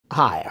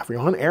Hi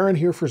everyone, Aaron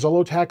here for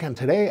Zollotech, and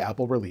today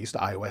Apple released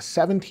iOS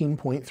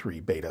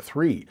 17.3 Beta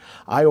 3.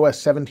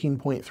 iOS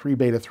 17.3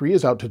 Beta 3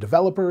 is out to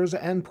developers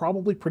and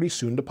probably pretty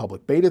soon to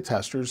public beta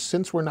testers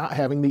since we're not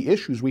having the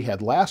issues we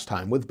had last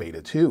time with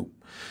Beta 2.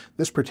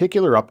 This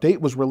particular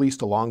update was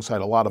released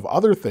alongside a lot of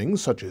other things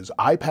such as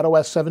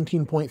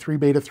iPadOS 17.3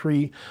 Beta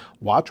 3,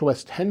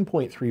 watchOS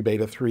 10.3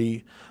 Beta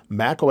 3,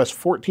 macOS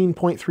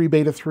 14.3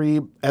 Beta 3,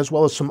 as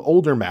well as some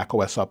older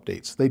macOS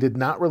updates. They did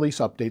not release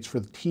updates for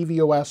the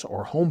tvOS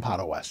or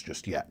HomePodOS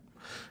just yet.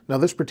 Now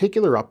this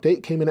particular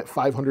update came in at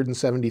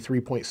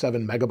 573.7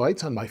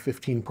 megabytes on my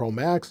 15 Pro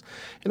Max,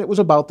 and it was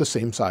about the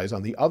same size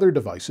on the other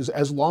devices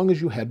as long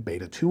as you had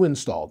Beta 2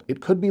 installed. It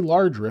could be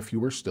larger if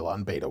you were still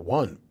on Beta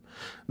 1.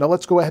 Now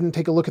let's go ahead and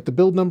take a look at the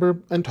build number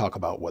and talk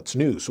about what's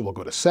new. So we'll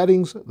go to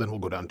Settings, then we'll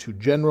go down to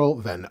General,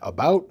 then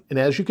About, and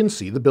as you can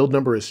see, the build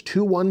number is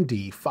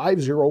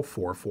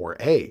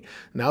 21D5044A.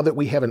 Now that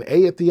we have an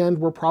A at the end,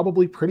 we're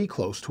probably pretty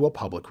close to a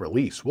public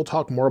release. We'll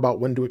talk more about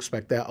when to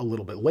expect that a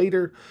little bit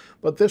later,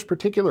 but this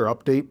particular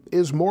update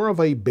is more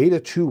of a Beta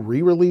 2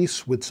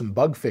 re-release with some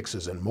bug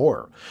fixes and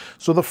more.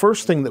 So the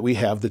first thing that we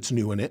have that's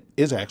new in it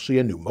is actually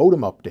a new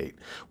modem update.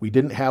 We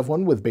didn't have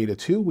one with Beta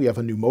 2. We have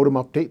a new modem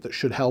update that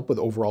should help with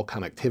overall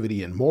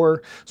connectivity and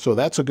more, so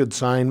that's a good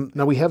sign.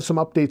 Now we have some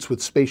updates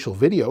with spatial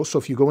video, so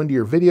if you go into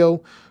your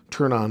video,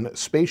 turn on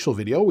spatial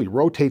video, we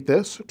rotate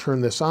this,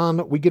 turn this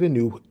on, we get a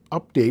new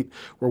update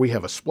where we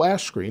have a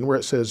splash screen where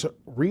it says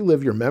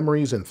relive your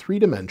memories in 3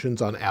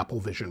 dimensions on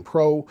Apple Vision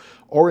Pro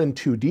or in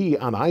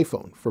 2D on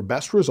iPhone. For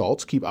best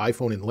results, keep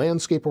iPhone in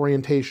landscape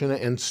orientation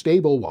and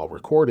stable while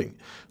recording.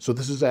 So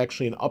this is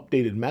actually an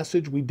updated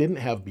message we didn't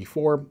have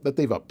before that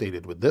they've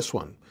updated with this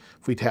one.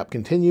 If we tap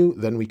continue,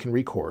 then we can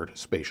record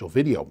spatial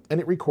video, and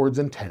it records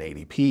in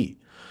 1080p.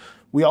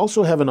 We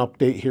also have an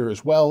update here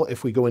as well.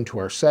 If we go into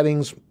our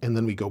settings and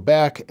then we go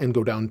back and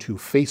go down to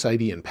Face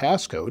ID and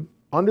passcode,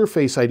 under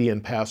Face ID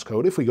and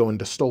passcode, if we go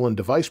into stolen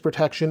device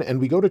protection and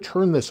we go to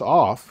turn this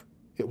off,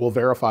 it will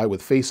verify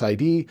with Face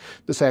ID.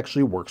 This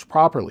actually works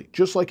properly,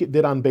 just like it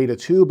did on Beta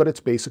 2, but it's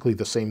basically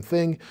the same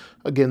thing.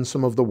 Again,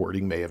 some of the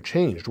wording may have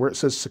changed. Where it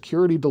says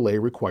security delay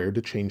required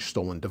to change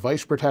stolen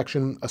device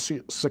protection, a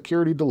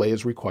security delay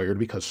is required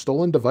because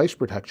stolen device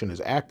protection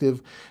is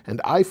active and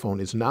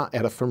iPhone is not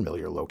at a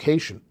familiar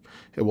location.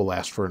 It will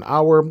last for an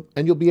hour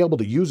and you'll be able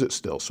to use it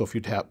still. So if you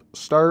tap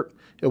start,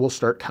 it will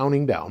start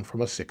counting down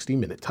from a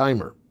 60-minute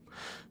timer.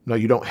 Now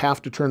you don't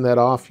have to turn that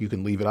off, you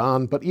can leave it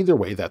on, but either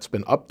way that's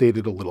been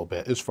updated a little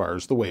bit as far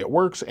as the way it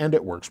works, and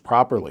it works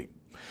properly.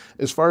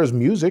 As far as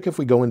music, if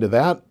we go into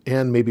that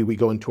and maybe we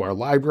go into our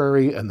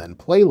library and then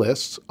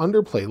playlists,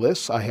 under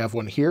playlists I have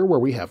one here where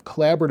we have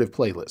collaborative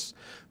playlists.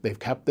 They've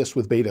kept this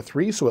with Beta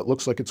 3, so it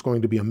looks like it's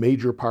going to be a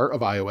major part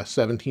of iOS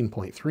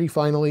 17.3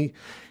 finally.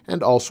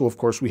 And also, of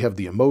course, we have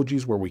the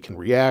emojis where we can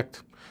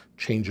react,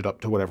 change it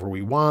up to whatever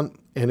we want,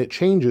 and it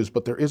changes,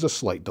 but there is a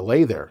slight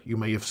delay there. You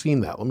may have seen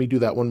that. Let me do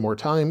that one more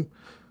time.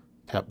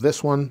 Tap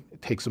this one.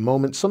 It takes a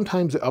moment.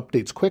 Sometimes it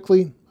updates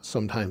quickly,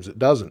 sometimes it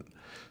doesn't.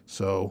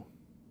 So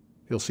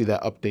you'll see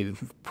that updated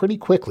pretty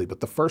quickly, but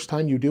the first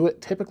time you do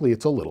it, typically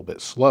it's a little bit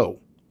slow.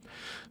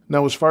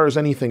 Now, as far as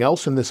anything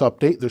else in this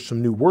update, there's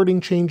some new wording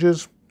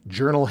changes.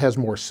 Journal has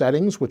more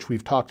settings, which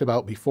we've talked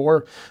about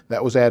before.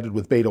 That was added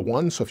with Beta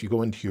 1, so if you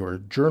go into your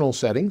journal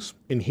settings,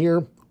 in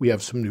here we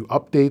have some new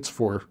updates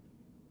for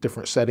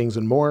different settings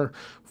and more.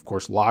 Of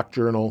course, lock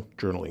journal,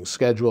 journaling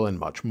schedule, and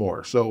much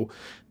more. So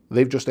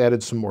they've just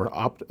added some more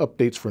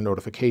updates for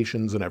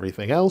notifications and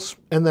everything else.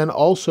 And then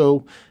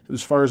also,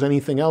 as far as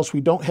anything else,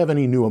 we don't have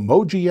any new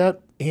emoji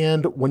yet.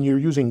 And when you're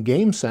using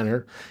Game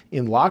Center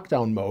in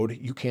lockdown mode,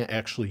 you can't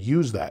actually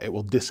use that. It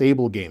will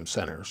disable Game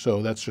Center.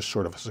 So that's just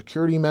sort of a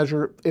security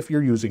measure if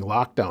you're using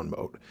lockdown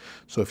mode.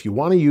 So if you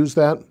want to use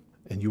that,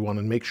 and you want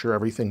to make sure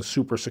everything's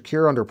super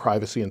secure under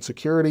privacy and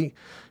security,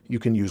 you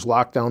can use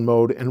lockdown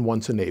mode, and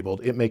once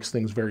enabled, it makes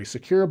things very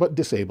secure, but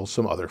disables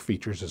some other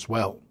features as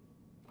well.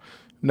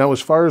 Now,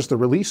 as far as the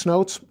release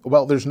notes,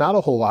 well, there's not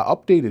a whole lot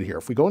updated here.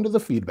 If we go into the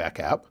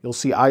Feedback app, you'll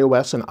see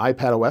iOS and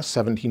iPadOS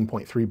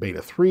 17.3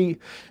 Beta 3,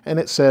 and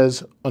it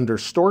says, under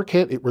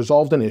StoreKit, it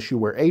resolved an issue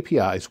where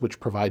APIs which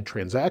provide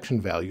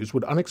transaction values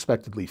would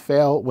unexpectedly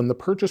fail when the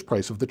purchase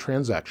price of the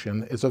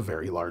transaction is a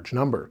very large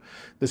number.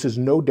 This is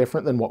no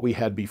different than what we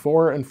had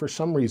before, and for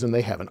some reason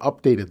they haven't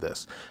updated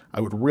this.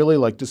 I would really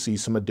like to see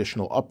some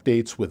additional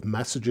updates with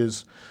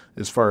messages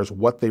as far as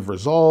what they've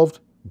resolved,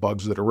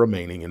 bugs that are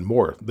remaining, and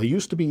more. They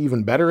used to be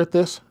even better at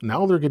this.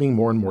 Now they're getting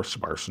more and more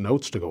sparse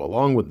notes to go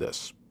along with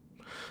this.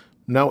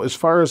 Now, as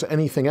far as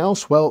anything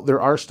else, well,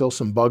 there are still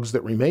some bugs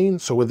that remain.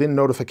 So within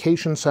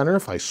Notification Center,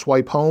 if I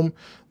swipe home,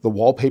 the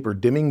wallpaper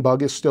dimming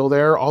bug is still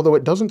there, although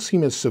it doesn't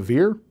seem as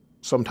severe.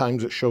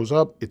 Sometimes it shows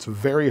up. It's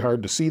very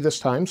hard to see this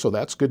time, so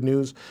that's good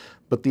news.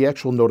 But the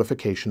actual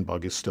notification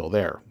bug is still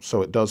there.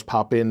 So it does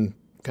pop in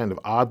kind of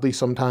oddly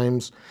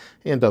sometimes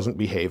and doesn't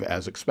behave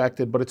as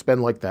expected, but it's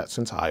been like that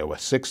since iOS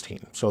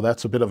 16. So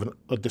that's a bit of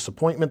a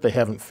disappointment. They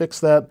haven't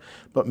fixed that,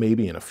 but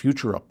maybe in a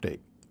future update.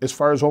 As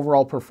far as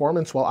overall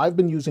performance, well, I've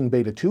been using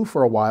Beta 2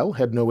 for a while,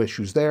 had no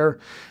issues there.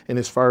 And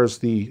as far as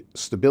the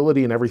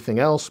stability and everything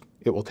else,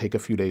 it will take a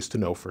few days to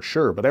know for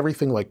sure. But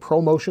everything like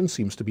ProMotion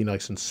seems to be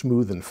nice and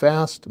smooth and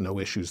fast, no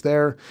issues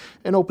there.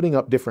 And opening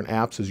up different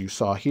apps, as you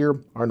saw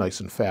here, are nice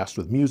and fast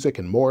with music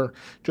and more.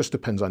 Just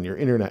depends on your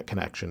internet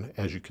connection,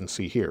 as you can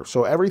see here.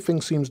 So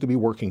everything seems to be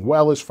working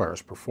well as far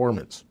as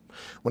performance.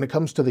 When it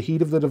comes to the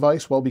heat of the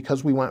device, well,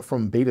 because we went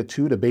from Beta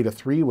 2 to Beta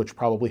 3, which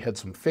probably had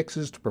some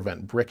fixes to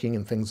prevent bricking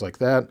and things like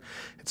that,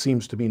 it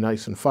seems to be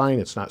nice and fine.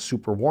 It's not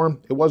super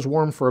warm. It was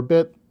warm for a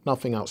bit.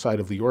 Nothing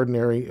outside of the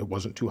ordinary. It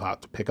wasn't too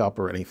hot to pick up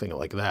or anything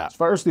like that. As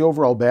far as the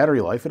overall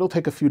battery life, it'll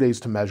take a few days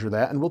to measure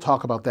that, and we'll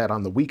talk about that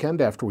on the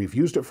weekend after we've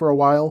used it for a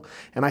while.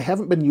 And I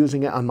haven't been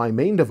using it on my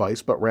main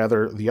device, but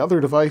rather the other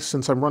device,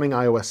 since I'm running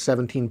iOS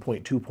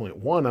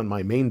 17.2.1 on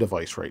my main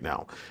device right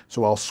now.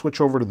 So I'll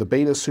switch over to the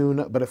beta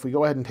soon, but if we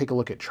go ahead and take a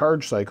look at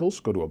charge cycles,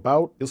 go to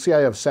About, you'll see I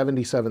have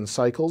 77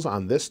 cycles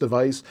on this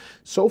device.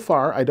 So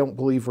far, I don't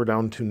believe we're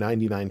down to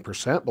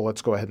 99%, but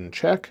let's go ahead and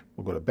check.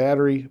 We'll go to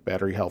battery,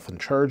 battery health and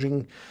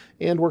charging,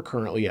 and we're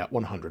currently at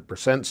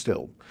 100%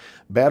 still.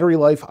 Battery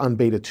life on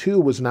Beta 2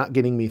 was not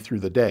getting me through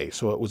the day,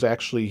 so it was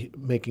actually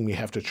making me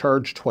have to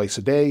charge twice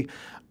a day.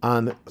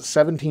 On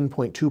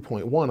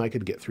 17.2.1, I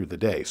could get through the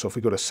day. So if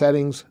we go to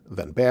settings,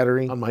 then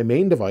battery, on my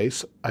main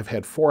device, I've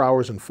had 4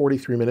 hours and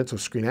 43 minutes of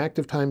screen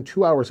active time,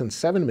 2 hours and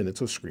 7 minutes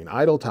of screen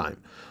idle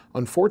time.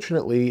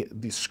 Unfortunately,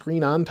 the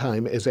screen on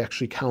time is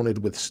actually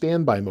counted with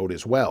standby mode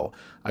as well.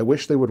 I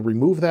wish they would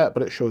remove that,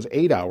 but it shows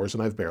 8 hours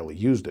and I've barely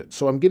used it.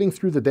 So I'm getting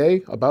through the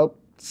day about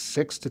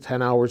 6 to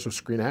 10 hours of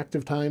screen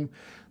active time,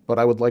 but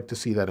I would like to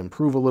see that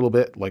improve a little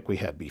bit like we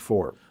had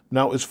before.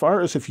 Now, as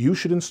far as if you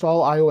should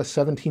install iOS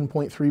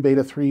 17.3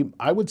 Beta 3,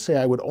 I would say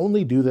I would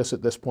only do this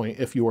at this point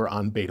if you are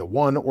on Beta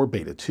 1 or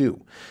Beta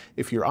 2.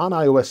 If you're on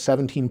iOS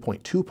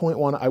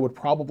 17.2.1, I would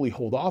probably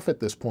hold off at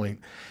this point,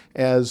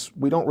 as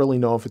we don't really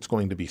know if it's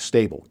going to be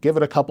stable. Give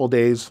it a couple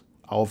days.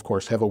 I'll, of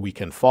course, have a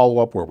weekend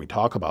follow-up where we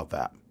talk about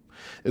that.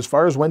 As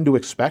far as when to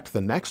expect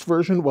the next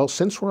version, well,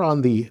 since we're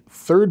on the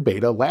third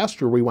beta,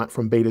 last year we went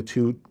from Beta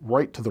 2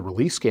 right to the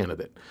release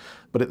candidate.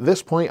 But at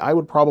this point, I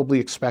would probably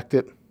expect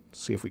it,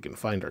 see if we can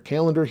find our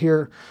calendar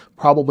here,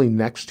 probably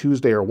next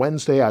Tuesday or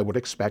Wednesday, I would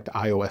expect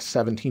iOS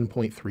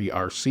 17.3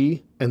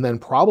 RC, and then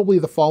probably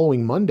the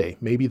following Monday,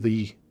 maybe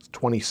the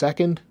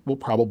 22nd, we'll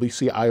probably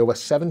see iOS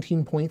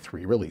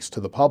 17.3 released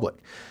to the public.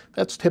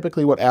 That's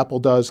typically what Apple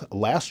does.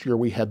 Last year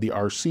we had the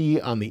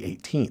RC on the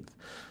 18th.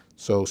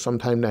 So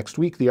sometime next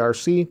week, the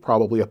RC,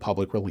 probably a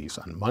public release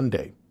on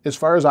Monday. As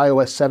far as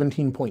iOS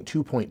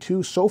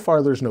 17.2.2, so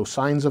far there's no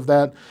signs of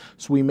that,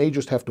 so we may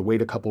just have to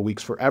wait a couple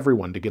weeks for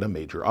everyone to get a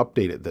major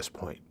update at this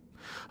point.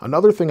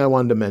 Another thing I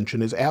wanted to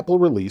mention is Apple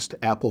released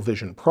Apple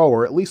Vision Pro,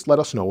 or at least let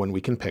us know when we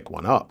can pick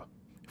one up.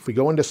 If we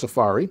go into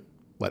Safari,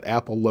 let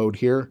Apple load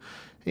here,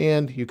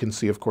 and you can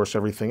see, of course,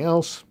 everything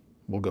else.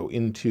 We'll go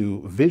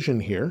into Vision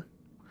here.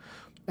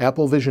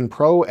 Apple Vision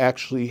Pro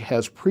actually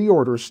has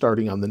pre-orders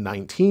starting on the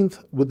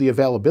 19th, with the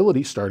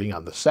availability starting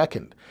on the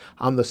 2nd.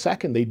 On the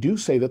 2nd, they do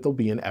say that they'll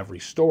be in every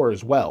store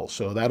as well,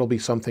 so that'll be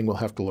something we'll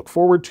have to look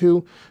forward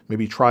to,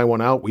 maybe try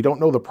one out. We don't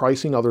know the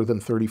pricing other than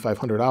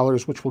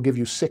 $3,500, which will give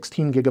you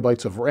 16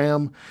 gigabytes of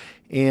RAM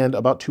and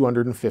about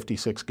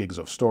 256 gigs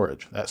of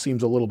storage. That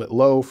seems a little bit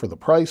low for the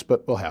price,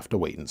 but we'll have to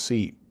wait and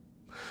see.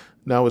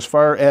 Now, as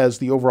far as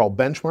the overall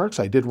benchmarks,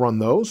 I did run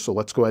those, so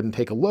let's go ahead and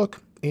take a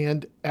look.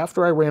 And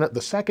after I ran it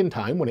the second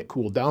time, when it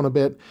cooled down a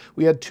bit,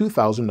 we had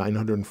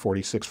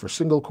 2,946 for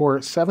single core,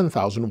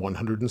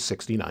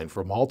 7,169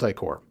 for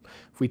multi-core.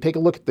 If we take a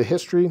look at the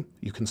history,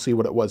 you can see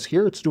what it was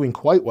here. It's doing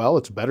quite well.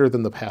 It's better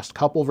than the past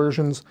couple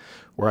versions,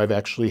 where I've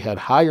actually had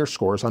higher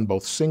scores on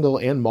both single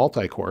and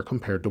multi-core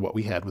compared to what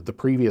we had with the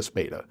previous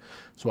beta.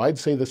 So I'd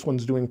say this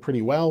one's doing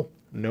pretty well,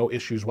 no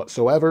issues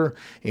whatsoever,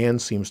 and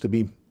seems to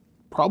be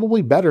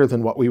probably better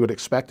than what we would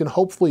expect, and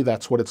hopefully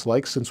that's what it's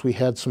like since we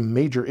had some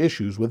major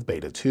issues with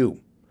Beta 2.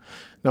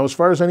 Now, as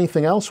far as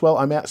anything else, well,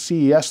 I'm at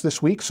CES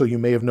this week, so you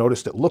may have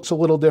noticed it looks a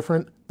little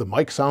different, the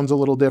mic sounds a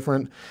little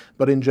different,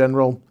 but in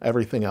general,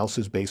 everything else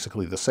is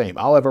basically the same.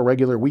 I'll have a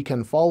regular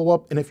weekend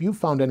follow-up, and if you've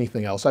found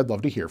anything else, I'd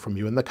love to hear from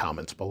you in the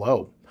comments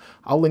below.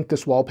 I'll link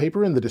this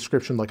wallpaper in the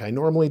description like I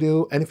normally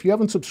do, and if you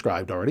haven't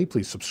subscribed already,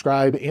 please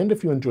subscribe, and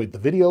if you enjoyed the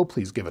video,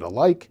 please give it a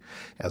like.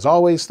 As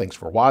always, thanks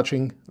for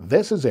watching.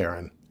 This is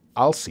Aaron.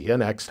 I'll see you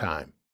next time.